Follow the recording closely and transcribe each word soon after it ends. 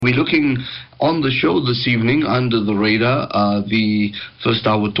We're looking on the show this evening under the radar. The first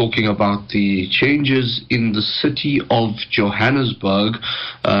hour talking about the changes in the city of Johannesburg,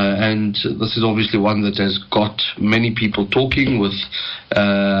 and this is obviously one that has got many people talking with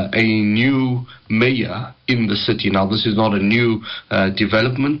a new mayor in the city. Now, this is not a new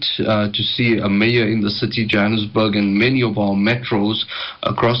development to see a mayor in the city. Johannesburg and many of our metros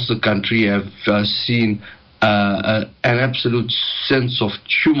across the country have seen an absolute sense of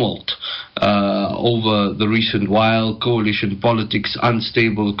tumult over the recent while. Coalition politics,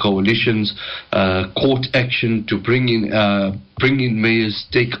 unstable coalitions, court action to bring in mayors,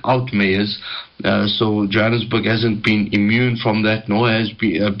 take out mayors. So Johannesburg hasn't been immune from that, nor has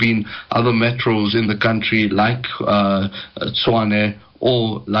been other metros in the country like Tshwane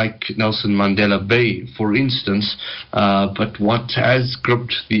or like Nelson Mandela Bay, for instance. But what has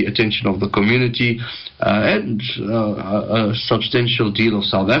gripped the attention of the community and a substantial deal of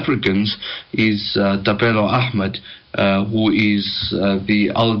South Africans is Thapelo Ahmed, who is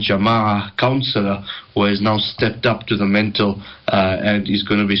the Al Jama-ah councillor, who has now stepped up to the mantle and is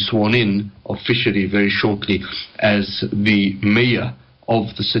going to be sworn in officially very shortly as the mayor of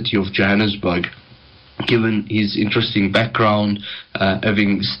the city of Johannesburg. Given his interesting background,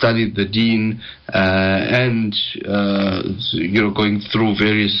 having studied the dean and going through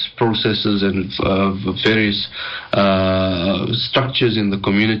various processes and various structures in the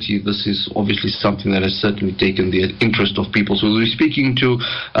community, this is obviously something that has certainly taken the interest of people. So we're speaking to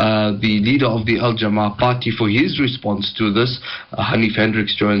the leader of the Al Jama party for his response to this. Hanief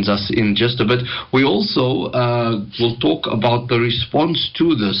Hendricks joins us in just a bit. We also will talk about the response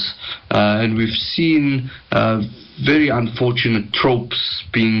to this, and we've seen very unfortunate tropes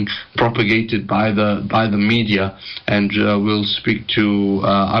being propagated by the media, and we'll speak to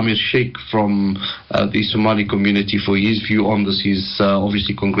Amir Sheikh from the Somali community for his view on this. He's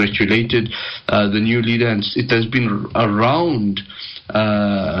obviously congratulated the new leader, and it has been around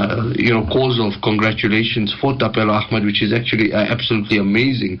cause of congratulations for Thapelo Ahmed, which is actually absolutely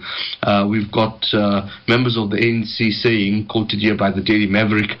amazing. We've got members of the ANC saying, quoted here by the Daily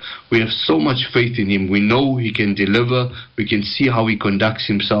Maverick, "We have so much faith in him. We know he can deliver. We can see how he conducts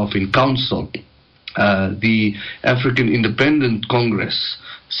himself in council." The African Independent Congress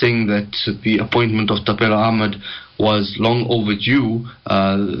saying that the appointment of Thapelo Ahmed was long overdue.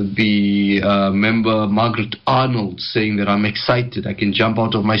 The member Margaret Arnold saying that, "I'm excited, I can jump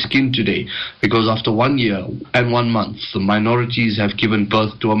out of my skin today, because after 1 year and 1 month, the minorities have given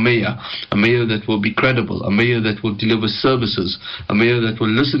birth to a mayor that will be credible, a mayor that will deliver services, a mayor that will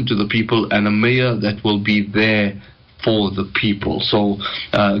listen to the people, and a mayor that will be there for the people." So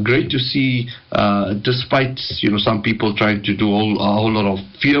great to see, despite some people trying to do a whole lot of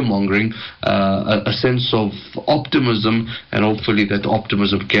fear mongering, a sense of optimism, and hopefully that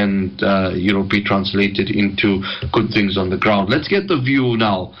optimism can be translated into good things on the ground. Let's get the view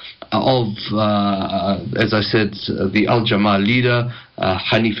now of, as I said, the Al Jama leader,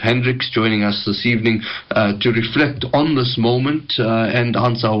 Hanief Hendricks, joining us this evening to reflect on this moment and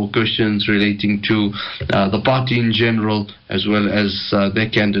answer our questions relating to the party in general, as well as their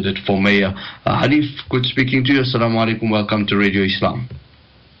candidate for mayor. Hanief, good speaking to you. Assalamu alaikum. Welcome to Radio Islam.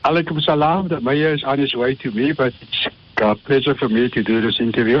 Alaikum salam. The mayor is on his way to me, but it's a pleasure for me to do this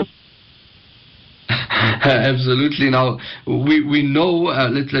interview. Absolutely. Now we know.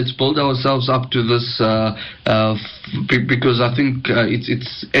 Let's build ourselves up to this because I think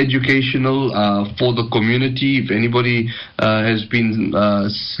it's educational for the community. If anybody has been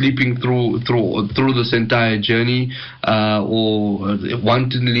sleeping through this entire journey or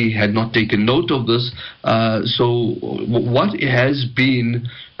wantonly had not taken note of this, so what has been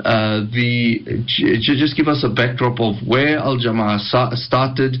just give us a backdrop of where Al Jama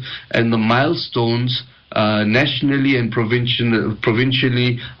started and the milestones nationally and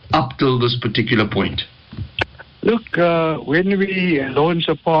provincially up till this particular point. Look, when we launched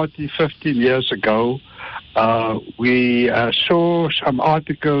the party 15 years ago, we saw some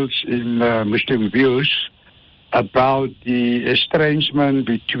articles in Muslim Views about the estrangement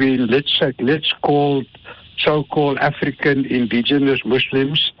between, let's call so-called African indigenous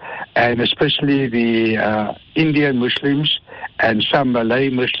Muslims, and especially the Indian Muslims and some Malay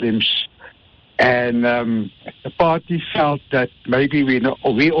Muslims. And the party felt that maybe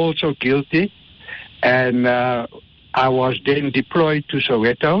we also guilty. And I was then deployed to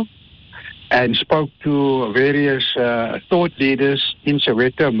Soweto and spoke to various thought leaders in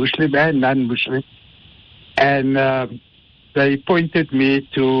Soweto, Muslim and non-Muslim. And they pointed me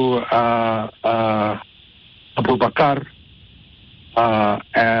to Abu Bakr,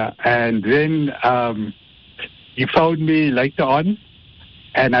 and then he phoned me later on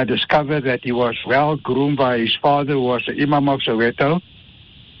and I discovered that he was well groomed by his father, who was the Imam of Soweto.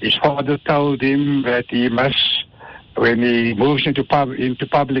 His father told him that he must, when he moves into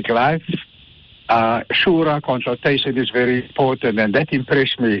public life, shura, consultation is very important, and that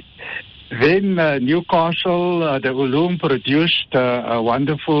impressed me. Then Newcastle, the Ulum produced a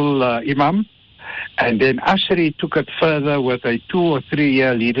wonderful Imam, and then Asri took it further with a 2 or 3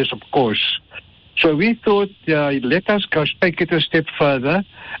 year leadership course. So we thought, let us take it a step further,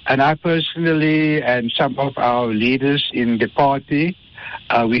 and I personally and some of our leaders in the party,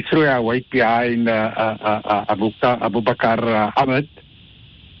 we threw our weight behind Abu Bakar Ahmed,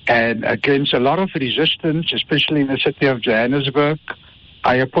 and against a lot of resistance, especially in the city of Johannesburg,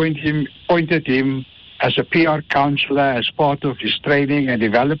 I appointed him as a PR councillor as part of his training and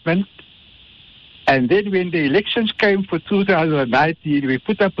development. And then when the elections came for 2019, we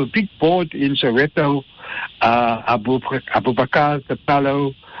put up a big board in Soweto, Abu Bakar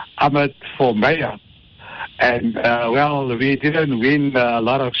Tapalo Ahmed for mayor. And, we didn't win a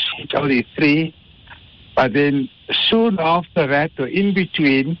lot of seats, only 3. But then soon after that, or in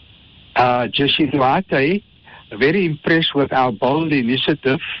between, Jesse Duarte, very impressed with our bold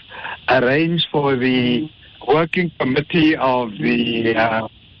initiative, arranged for the working committee of the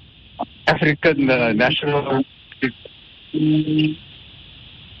African National...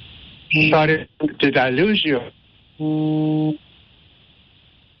 Sorry, did I lose you?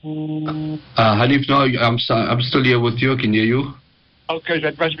 Hanif, no, I'm still here with you. I can hear you. Okay,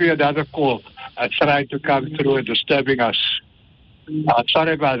 that must be another call. I tried to come through and disturbing us.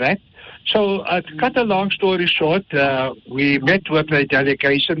 Sorry about that. So, to cut a long story short, we met with a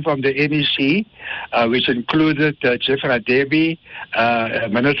delegation from the NEC, which included Jeff Radebe,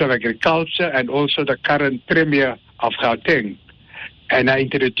 Minister of Agriculture, and also the current Premier of Gauteng. And I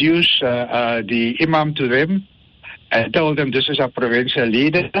introduced the Imam to them and told them this is our provincial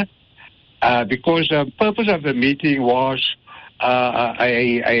leader, because the purpose of the meeting was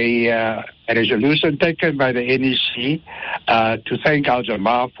a resolution taken by the NEC to thank Al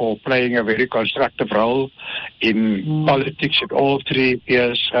Jama for playing a very constructive role in politics in all 3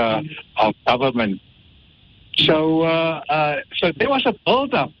 years of government. So there was a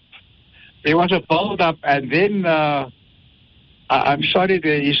build-up. And then I'm sorry,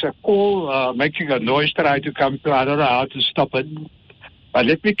 there is a call making a noise trying to come through. I don't know how to stop it. But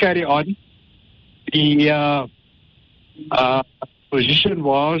let me carry on. The position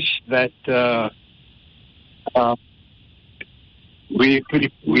was that we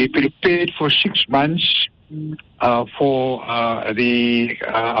prepared for 6 months for the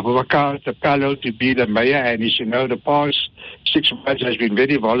Abu Bakar Tapalo to be the mayor, and as you know, the past 6 months has been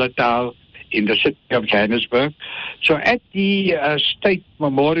very volatile in the city of Johannesburg. So at the state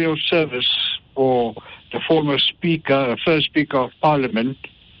memorial service for the former speaker, first speaker of parliament,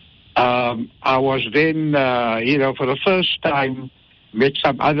 I was then, for the first time, met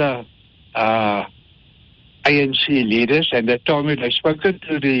some other ANC leaders, and they told me they've spoken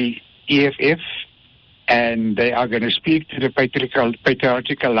to the EFF, and they are going to speak to the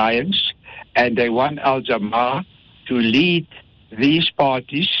Patriotic Alliance, and they want Al Jama to lead these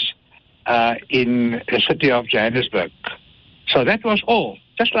parties in the city of Johannesburg. So that was all,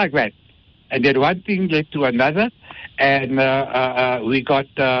 just like that. And then one thing led to another, and we got,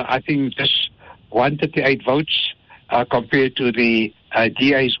 I think, just 138 votes compared to the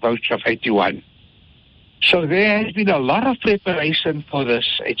DA's votes of 81. So there has been a lot of preparation for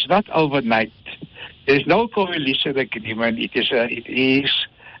this. It's not overnight. There's no coalition agreement. It is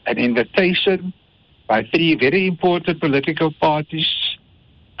an invitation by 3 very important political parties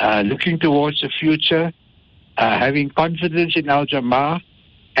looking towards the future, having confidence in Al Jama,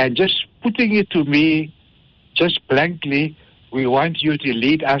 and just putting it to me, just blankly, we want you to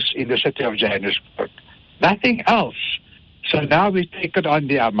lead us in the city of Johannesburg. Nothing else. So now we take it on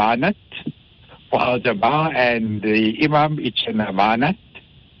the amanat for Al Jama and the Imam. It's an amanat.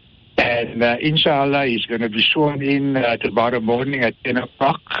 And inshallah, he's going to be sworn in tomorrow morning at 10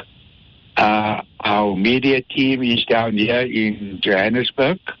 o'clock. Our media team is down here in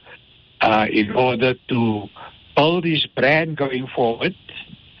Johannesburg in order to build his brand going forward,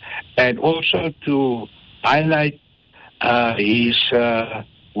 and also to highlight his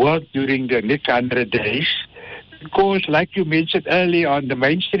work during the next 100 days. Because, like you mentioned earlier on, the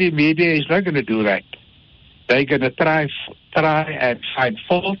mainstream media is not going to do that. They're going to try and find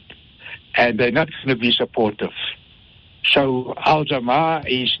fault, and they're not going to be supportive. So Al Jama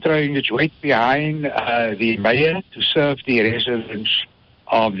is throwing its weight behind the mayor to serve the residents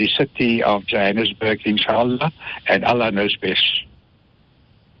of the city of Johannesburg, inshallah, and Allah knows best.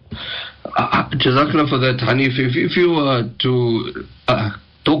 Jazakallah for that, Hanif. If you were to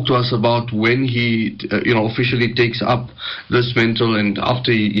talk to us about when he, officially takes up this mantle and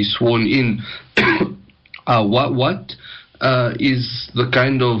after he's sworn in. What is the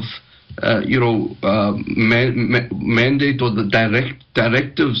kind of mandate or the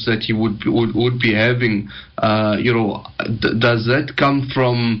directives that he would be having? Does that come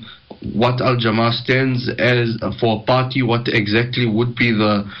from what Al Jama-ah stands as for a party? What exactly would be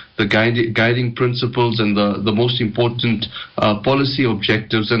the guiding principles and the most important policy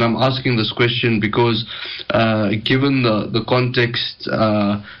objectives? And I'm asking this question because given the context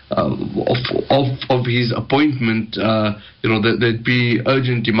of his appointment, there'd be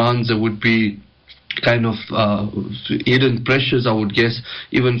urgent demands, there would be kind of hidden pressures, I would guess,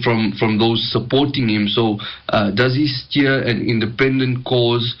 even from those supporting him. So does he steer an independent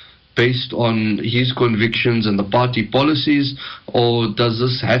cause based on his convictions and the party policies, or does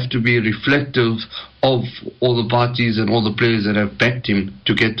this have to be reflective of all the parties and all the players that have backed him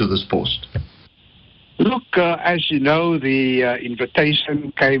to get to this post? Look, as you know, the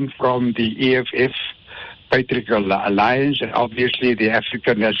invitation came from the EFF Patriot Alliance and obviously the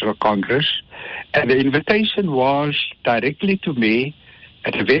African National Congress. And the invitation was directly to me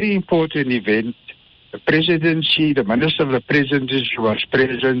at a very important event. The presidency, the minister of the presidency was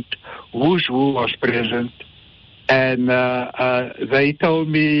present, Wu was present, and they told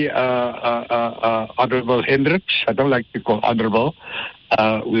me, Honorable Hendricks, I don't like to call Honorable,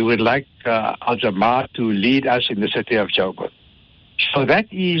 we would like Al Jama-ah to lead us in the city of Joburg. So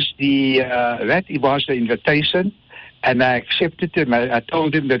that was the invitation, and I accepted it, and I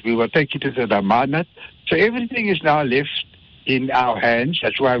told him that we will take it to the Amanat. So everything is now left in our hands.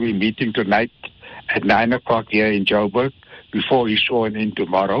 That's why we're meeting tonight at 9 o'clock here in Joburg before he's sworn in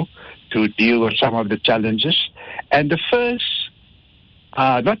tomorrow to deal with some of the challenges. And the first,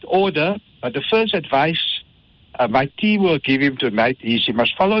 not order, but the first advice my team will give him tonight is he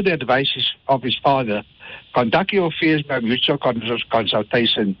must follow the advices of his father, conduct your affairs by mutual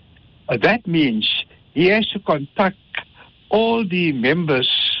consultation. That means he has to contact all the members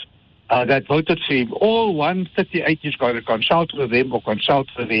that voted for him. All 138 is going to consult with them or consult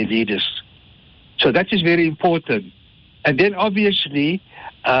with their leaders. So that is very important. And then obviously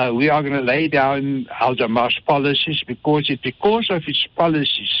we are going to lay down Al Jama-ah's policies because it's because of his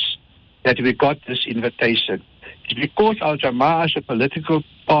policies that we got this invitation. It's because Al Jama-ah as a political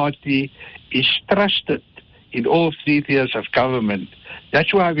party is trusted in all 3 tiers of government.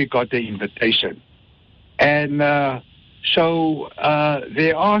 That's why we got the invitation. And so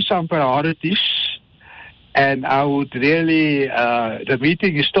there are some priorities. And I would really, the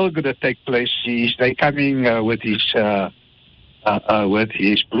meeting is still going to take place. They're coming with his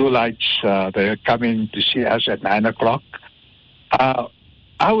blue lights. They're coming to see us at 9 o'clock.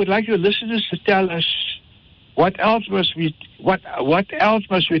 I would like your listeners to tell us what else must we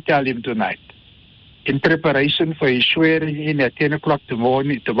tell him tonight in preparation for his swearing in at 10 o'clock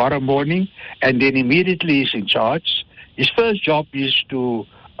tomorrow morning, and then immediately he's in charge. His first job is to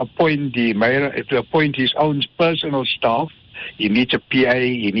appoint the mayor, to appoint his own personal staff. He needs a PA,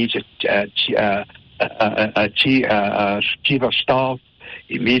 he needs a chief of staff,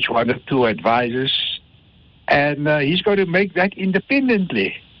 he needs 1 or 2 advisors, and he's going to make that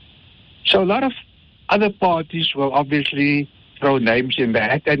independently. So a lot of other parties will obviously throw names in the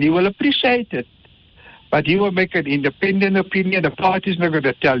hat, and he will appreciate it. But he will make an independent opinion. The party is not going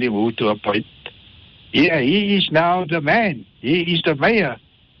to tell him who to appoint. Yeah, he is now the man. He is the mayor.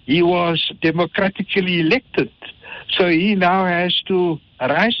 He was democratically elected. So he now has to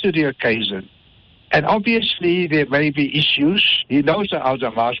rise to the occasion. And obviously there may be issues. He knows the Al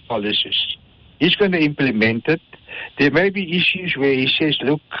Jama-ah's policies. He's going to implement it. There may be issues where he says,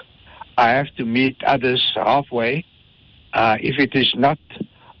 look, I have to meet others halfway. If it is not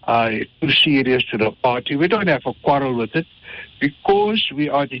too serious to the party, we don't have a quarrel with it because we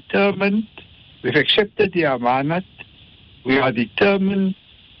are determined. We've accepted the amanat. We are determined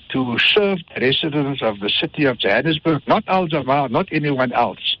to serve the residents of the city of Johannesburg, not Al Jama-ah, not anyone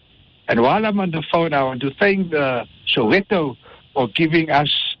else. And while I'm on the phone, I want to thank the Soweto for giving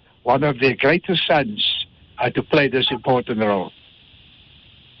us one of their greatest sons to play this important role.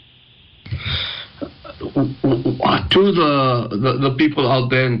 To the people out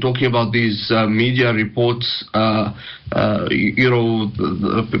there and talking about these media reports, the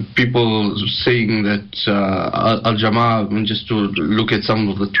people saying that Al Jama-ah, just to look at some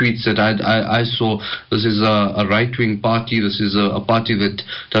of the tweets that I saw, this is a right-wing party. This is a party that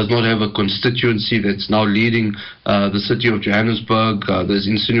does not have a constituency, that's now leading the city of Johannesburg. There's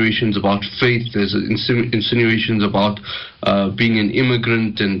insinuations about faith. There's insinuations about being an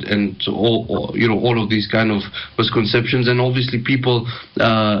immigrant and all of these kind of misconceptions, and obviously people,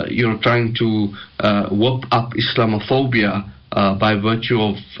 trying to whip up Islamophobia by virtue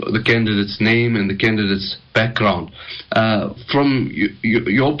of the candidate's name and the candidate's background. From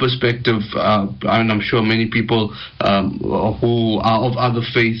your perspective, and I'm sure many people who are of other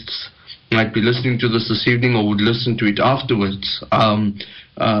faiths might be listening to this evening or would listen to it afterwards,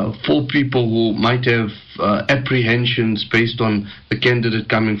 for people who might have apprehensions based on the candidate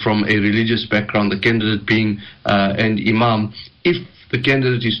coming from a religious background, the candidate being an imam, if the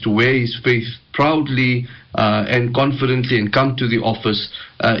candidate is to wear his faith proudly and confidently and come to the office,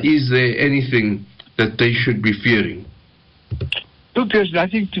 is there anything that they should be fearing? Look, there's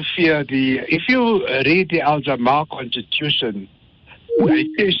nothing to fear. If you read the Al-Jama'ah Constitution,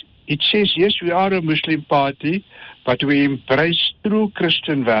 it says, yes, we are a Muslim party, but we embrace true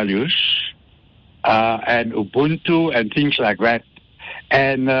Christian values and Ubuntu and things like that.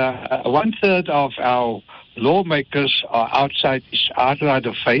 And 1/3 of our lawmakers are outside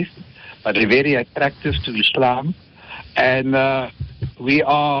the faith, but they're very attractive to Islam. And we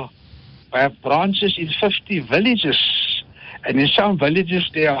have branches in 50 villages. And in some villages,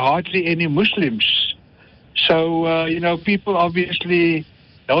 there are hardly any Muslims. So, people obviously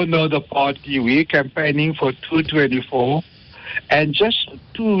don't know the party. We're campaigning for 224. And just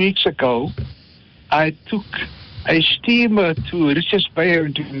 2 weeks ago, I took a steamer to Richards Bay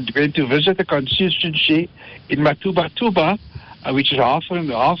and went to visit the constituency in Matuba, which is half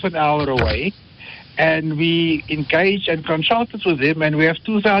an hour away. And we engaged and consulted with them, and we have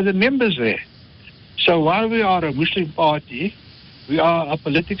 2,000 members there. So while we are a Muslim party, we are a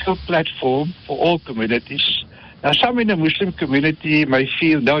political platform for all communities. Now, some in the Muslim community may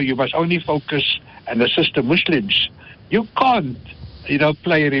feel, no, you must only focus and assist the Muslims. You can't,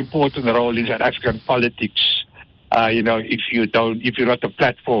 play an important role in South African politics, if you're not a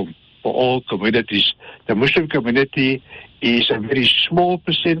platform for all communities. The Muslim community is a very small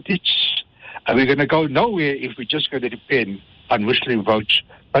percentage, and we're going to go nowhere if we're just going to depend on Muslim votes.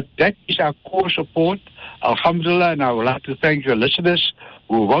 But that is our core support. Alhamdulillah, and I would like to thank your listeners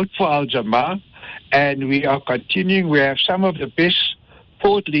who vote for Al-Jama'ah. And we are continuing. We have some of the best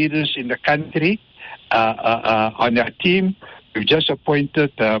thought leaders in the country on our team. We've just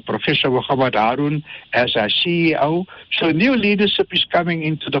appointed Professor Muhammad Harun as our CEO. So new leadership is coming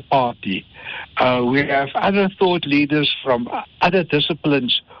into the party. We have other thought leaders from other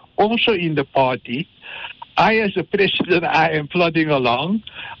disciplines also in the party. I, as the president, I am plodding along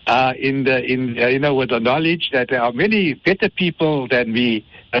with the knowledge that there are many better people than me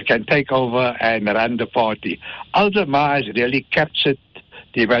that can take over and run the party. Al-Jama'ah has really captured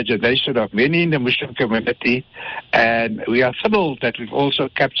the imagination of many in the Muslim community, and we are thrilled that we've also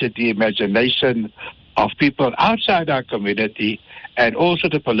captured the imagination of people outside our community and also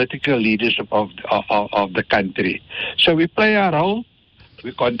the political leadership of the country. So we play our role.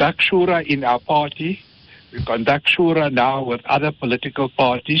 We conduct shura in our party. We conduct shura now with other political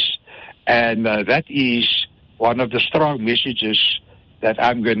parties, and that is one of the strong messages that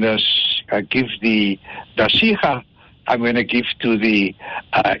I'm going to give the nasiha. I'm going to give to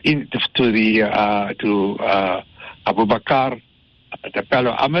Abu Bakar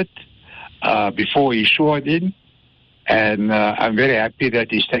Tapelo Ahmed before he's sworn in, and I'm very happy that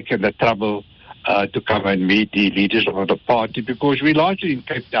he's taken the trouble to come and meet the leaders of the party, because we're largely in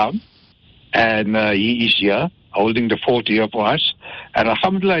Cape Town, and he is here holding the fort here for us. And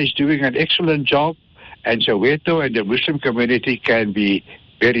Alhamdulillah, he's doing an excellent job, and Soweto and the Muslim community can be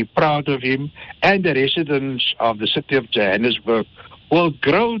very proud of him, and the residents of the city of Johannesburg will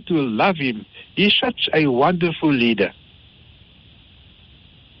grow to love him. He's such a wonderful leader.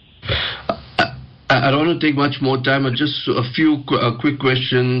 I don't want to take much more time, but just a few quick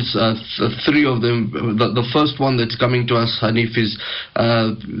questions, three of them. The first one that's coming to us, Hanif, is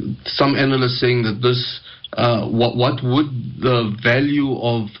some analysts saying that this, what would the value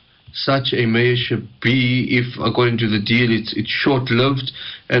of such a mayorship be if, according to the deal, it's short-lived,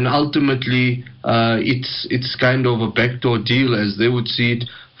 and ultimately it's kind of a backdoor deal, as they would see it,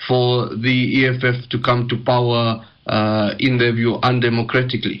 for the EFF to come to power, in their view,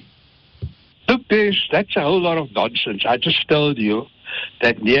 undemocratically? Look, that's a whole lot of nonsense. I just told you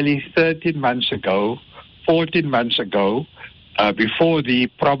that nearly 14 months ago, before the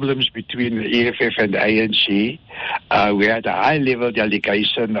problems between the EFF and the ANC, we had a high-level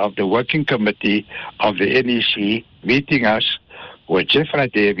delegation of the working committee of the NEC meeting us with Jeff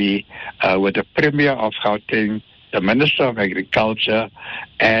Radebe, with the Premier of Gauteng, the Minister of Agriculture,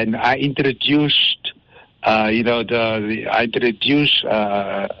 and I introduced,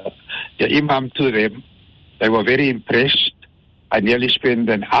 the Imam to them. They were very impressed. I nearly spent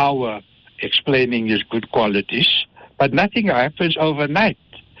an hour explaining his good qualities, but nothing happens overnight.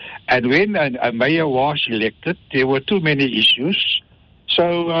 And when a mayor was elected, there were too many issues.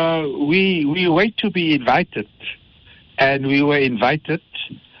 So we wait to be invited. And we were invited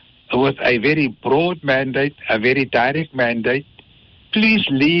with a very broad mandate, a very direct mandate. Please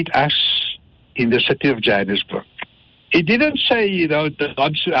lead us in the city of Johannesburg. It didn't say, the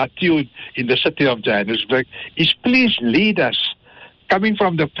answer are tuned in the city of Johannesburg. It's please lead us, coming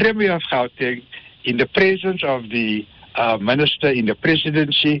from the Premier of Gauteng, in the presence of the minister in the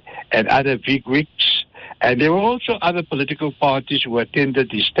presidency and other bigwigs. And there were also other political parties who attended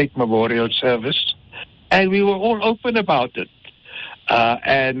the state memorial service. And we were all open about it.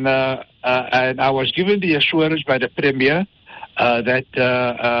 And I was given the assurance by the Premier that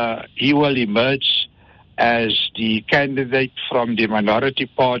he will emerge as the candidate from the minority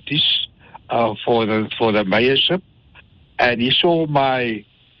parties for the mayorship. And he saw my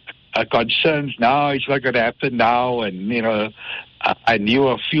concerns now. It's not going to happen now. And, I knew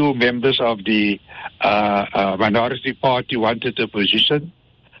a few members of the minority party wanted the position.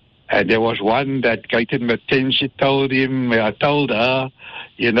 And there was one that Gaiten Mackenzie told her,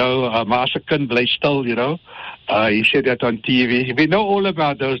 Master Kind bly stil, he said that on TV. We know all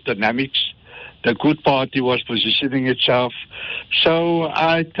about those dynamics. The Good Party was positioning itself. So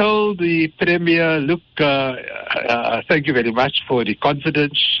I told the Premier, look, thank you very much for the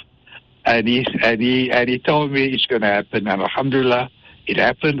confidence. And he told me it's going to happen. And alhamdulillah, it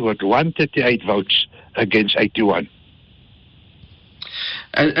happened with 138 votes against 81.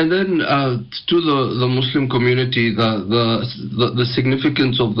 And then to the Muslim community, the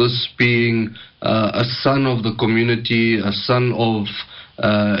significance of this being a son of the community, a son of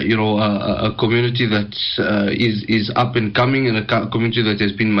a community that is up and coming, and a community that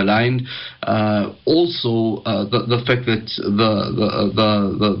has been maligned. Also, the fact that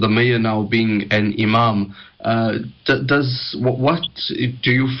the mayor now being an imam. What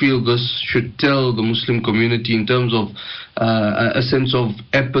do you feel this should tell the Muslim community in terms of a sense of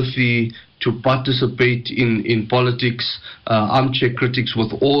apathy to participate in politics, armchair critics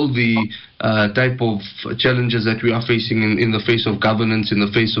with all the type of challenges that we are facing in the face of governance, in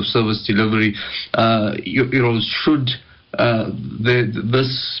the face of service delivery? Should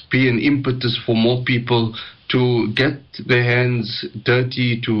this be an impetus for more people to get their hands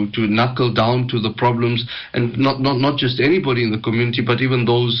dirty, to knuckle down to the problems, and not just anybody in the community, but even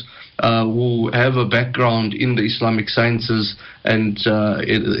those who have a background in the Islamic sciences and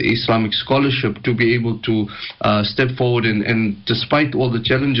Islamic scholarship, to be able to step forward and despite all the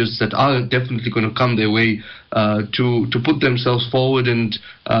challenges that are definitely going to come their way, to put themselves forward and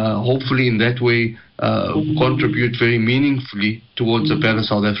hopefully in that way contribute very meaningfully towards a better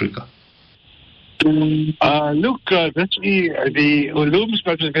South Africa. Look, the Ulums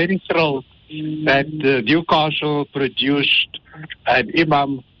was very thrilled that Newcastle produced an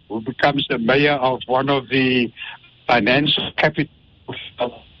imam who becomes the mayor of one of the financial capitals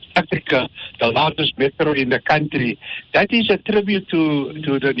of Africa, the largest metro in the country. That is a tribute to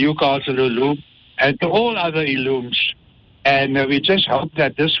the Newcastle Ulum and to all other Ulums. And we just hope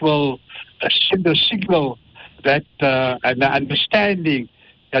that this will send a signal that and the understanding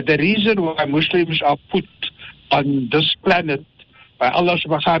that the reason why Muslims are put on this planet by Allah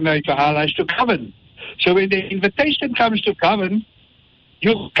subhanahu wa ta'ala is to govern. So when the invitation comes to govern,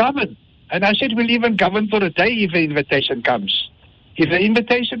 you govern. And I said we'll even govern for a day if the invitation comes. If the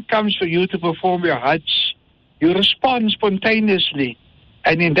invitation comes for you to perform your Hajj, you respond spontaneously.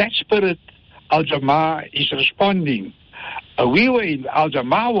 And in that spirit, Al-Jama'ah is responding.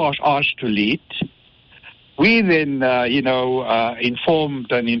 Al-Jama'ah was asked to lead. We then,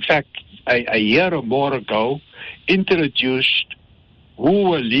 informed, and in fact, a year or more ago, introduced who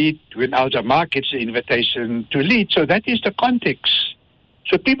will lead when Al-Jama'ah gets the invitation to lead. So that is the context.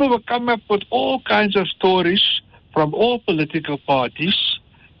 So people will come up with all kinds of stories from all political parties,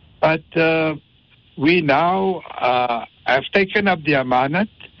 but we now have taken up the amanat,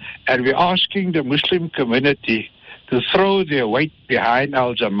 and we're asking the Muslim community to throw their weight behind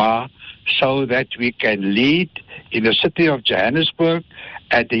Al-Jama'ah so that we can lead in the city of Johannesburg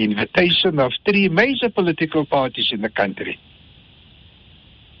at the invitation of 3 major political parties in the country.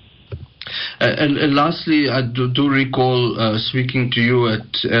 And lastly, I do recall speaking to you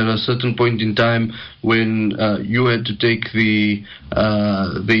at a certain point in time when you had to take the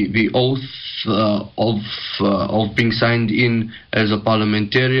oath of being signed in as a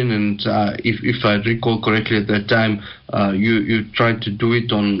parliamentarian, and if I recall correctly at that time, you tried to do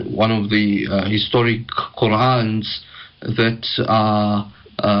it on one of the historic Qur'ans that are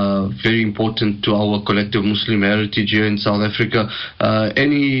very important to our collective Muslim heritage here in South Africa.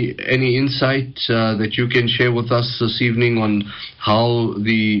 Any insight that you can share with us this evening on how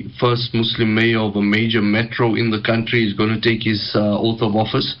the first Muslim mayor of a major metro in the country is going to take his oath of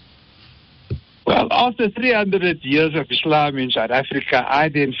office? Well, after 300 years of Islam in South Africa, I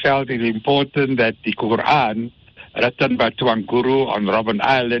then felt it important that the Quran, written by Tuan Guru on Robben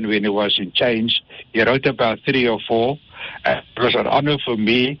Island when he was in chains, he wrote about 3 or 4. It was an honor for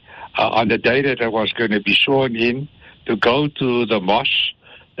me on the day that I was going to be sworn in to go to the mosque.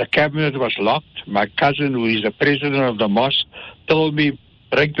 The cabinet was locked. My cousin, who is the president of the mosque, told me,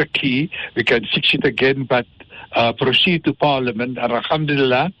 break the key, we can fix it again, but proceed to Parliament. And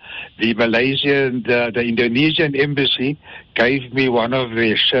alhamdulillah, the Malaysian, the Indonesian embassy gave me one of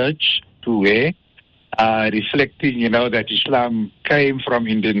their shirts to wear, reflecting, that Islam came from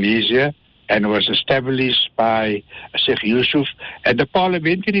Indonesia and was established by Sheikh Yusuf. And the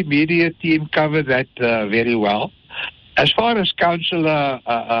parliamentary media team covered that very well. As far as Councillor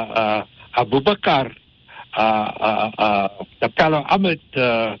Abu Bakar, the Pello Ahmed,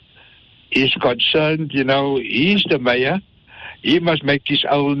 is concerned, he's the mayor. He must make his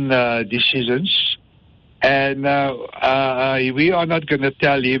own decisions. And we are not going to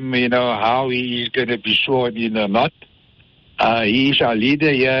tell him, how he is going to be sworn in or not. He is our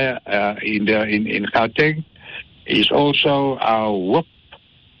leader here in Gauteng. He's also our whip,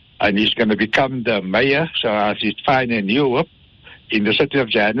 and he's going to become the mayor. So I should find a new whip in the city of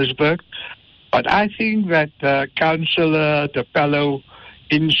Johannesburg. But I think that Councillor De Pello,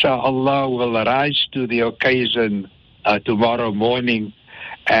 inshallah, will rise to the occasion tomorrow morning.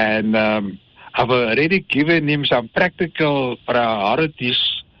 And I've already given him some practical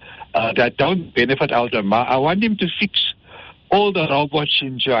priorities that don't benefit Alderma. I want him to fix all the robots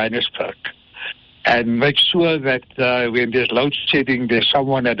in Johannesburg and make sure that when there's load shedding, there's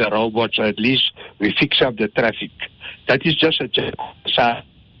someone at the robots, or at least we fix up the traffic. That is just a joke.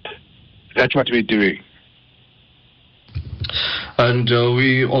 That's what we're doing. And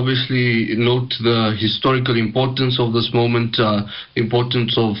we obviously note the historical importance of this moment,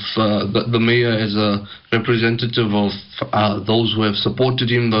 importance of the mayor as a representative of those who have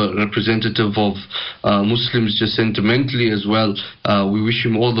supported him, the representative of Muslims just sentimentally as well. We wish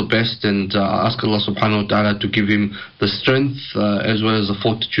him all the best and ask Allah subhanahu wa ta'ala to give him the strength as well as the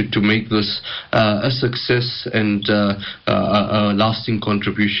fortitude to make this a success and a lasting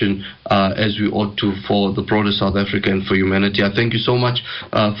contribution as we ought to for the broader South Africa and for humanity. I thank you so much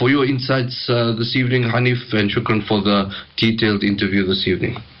for your insights this evening, Hanif, and shukran for the detailed interview this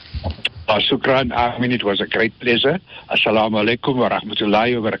evening. Shukran. It was a great pleasure. Assalamu alaikum wa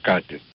rahmatullahi wa barakatuh.